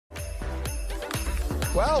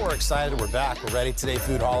Well, we're excited. We're back. We're ready. Today,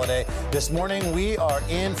 Food Holiday. This morning, we are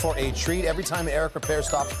in for a treat. Every time Éric Ripert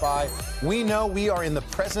stops by, we know we are in the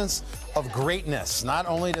presence of greatness. Not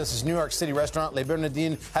only does this New York City restaurant, Les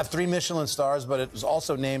Bernardines, have 3 Michelin stars, but it was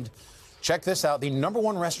also named, check this out, the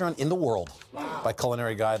 #1 restaurant in the world by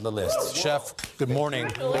Culinary Guide Le List. Chef, good morning.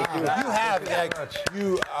 Thank you.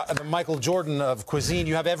 You have the Michael Jordan of cuisine.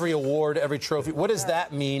 You have every award, every trophy. What does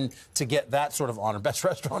that mean to get that sort of honor? Best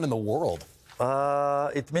restaurant in the world.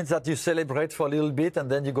 It means that you celebrate for a little bit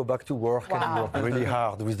and then you go back to work and work really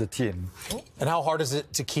hard with the team. And how hard is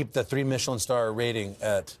it to keep the 3 Michelin star rating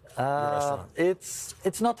at your restaurant?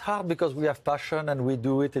 It's not hard because we have passion and we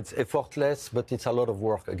do it. It's effortless, but it's a lot of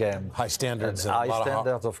work again. High standards. And high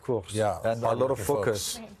standards, of course. Yeah, and a lot of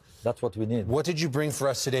focus. That's what we need. What did you bring for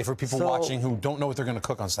us today for people watching who don't know what they're going to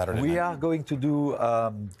cook on Saturday night? We are going to do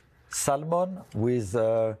salmon with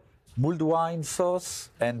mulled wine sauce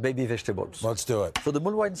and baby vegetables. Let's do it. So the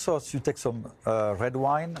mulled wine sauce, you take some red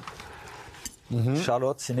wine,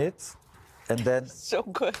 shallots in it, and then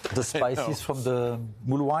the spices from the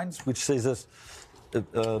mulled wines, which is a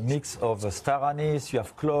mix of star anise, you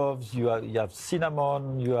have cloves, you have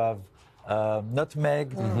cinnamon, you have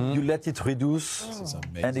nutmeg. You let it reduce,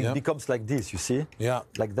 and it becomes like this, you see? Yeah.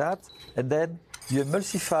 Like that. And then you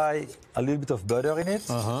emulsify a little bit of butter in it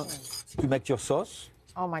to make your sauce.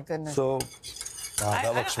 Oh, my goodness. So,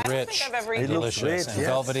 that looks rich. I don't think I've ever eaten Delicious rich, and yes.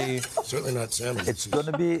 velvety. Certainly not salmon. it's going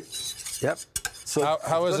to be, yep. So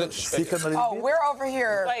How is it? thicken a little Oh, bit. we're over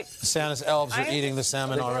here. Like, Santa's elves are eating the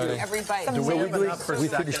salmon already. every bite. We're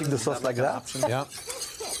finishing the sauce like that. Yeah.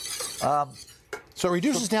 So it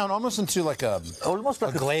reduces down almost into like a Almost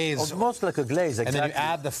like a glaze. Almost like a glaze, exactly. And then you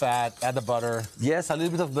add the fat, add the butter. Yes, a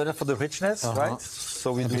little bit of butter for the richness, right?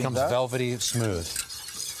 So we It do becomes that. velvety smooth.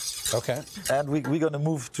 Okay. And we're going to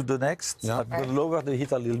move to the next. Yeah. I'm going to lower the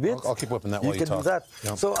heat a little bit. I'll keep whipping that while you can talk. do that.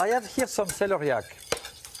 Yeah. So I have here some celeriac.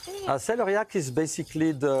 Celeriac is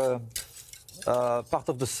basically the part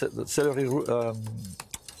of the celery,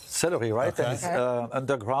 right? Okay. And it's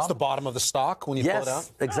underground. It's the bottom of the stalk when you pull it out?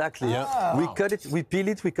 Yes, exactly. Yeah. We cut it, we peel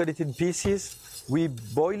it, we cut it in pieces. We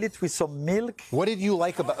boil it with some milk. What did you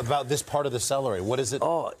like about this part of the celery? What is it?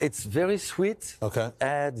 Oh, it's very sweet. Okay.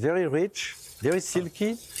 And very rich, very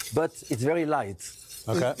silky, but it's very light.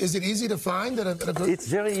 Okay. Is it easy to find at a good... It's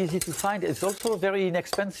very easy to find. It's also very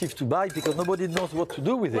inexpensive to buy because nobody knows what to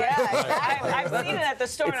do with it. Yeah, I've seen it at the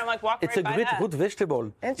store, and I'm like, walking It's right a by great that. root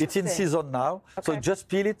vegetable. It's in season now, so just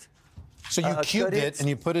peel it. So you cubed it and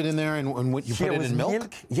you put it in there and you put it in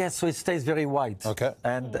milk? Yes, so it stays very white. Okay.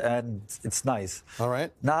 And it's nice. All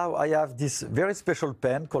right. Now I have this very special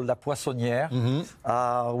pen called La Poissonnière.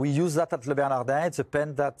 We use that at Le Bernardin. It's a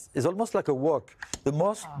pen that is almost like a wok. The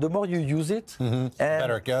more you use it, and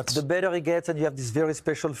better it gets. the better it gets, and you have this very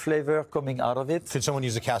special flavor coming out of it. Could someone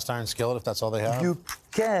use a cast iron skillet if that's all they have? You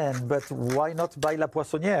can, but why not buy La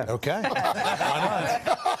Poissonnière? Okay. Why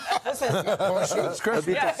not? A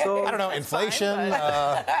bit of salt. I don't know, inflation.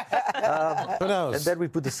 Who knows? And then we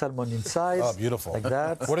put the salmon inside. Oh, beautiful. Like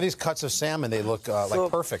that. What are these cuts of salmon? They look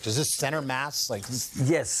like perfect. Is this center mass? Like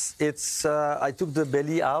Yes, it's. I took the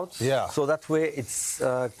belly out. Yeah. So that way it's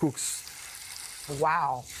cooks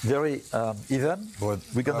Wow. very even. Boy,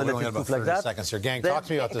 We're gonna we only let got it about cook like 30 that. seconds here. Gang, Then- talk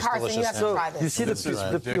to me about this Carson, you delicious have to salmon. try this. You see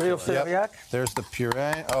the puree of celeriac? There's the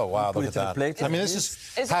puree. Oh, wow, Put look it at in a that. plate I mean, like this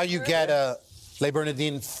this. is how you get a Les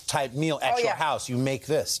Bernardines type meal at your yeah. house. You make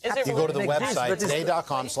this. Is it You go to the really make this, website, but it's-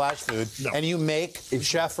 today.com/food, and you make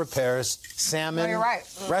Chef Ripert's salmon you're right.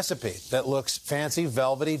 recipe that looks fancy,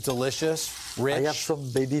 velvety, delicious, rich. I have some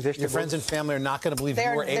baby vegetables. Your friends and family are not going to believe you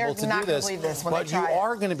were able to not do gonna this, believe this when but they you try it.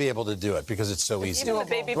 are going to be able to do it because it's so easy. do the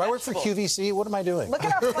baby Do I work for vegetables. QVC? What am I doing? Look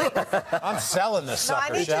at our plates. I'm selling this No,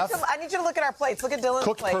 sucker, Chef. I need you to look at our plates. Look at Dylan's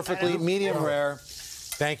Cooked plate. perfectly, medium rare.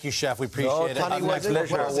 Thank you, Chef. We appreciate it. Honey, Up next, my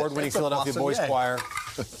pleasure. award-winning Philadelphia Boys Poissonnière. Choir.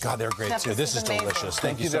 God, they're great Chef, too. this This is is amazing. delicious.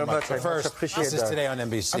 Thank you so very much. much. I But first, appreciate this is that. Today on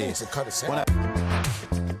NBC. It's a cut of salmon.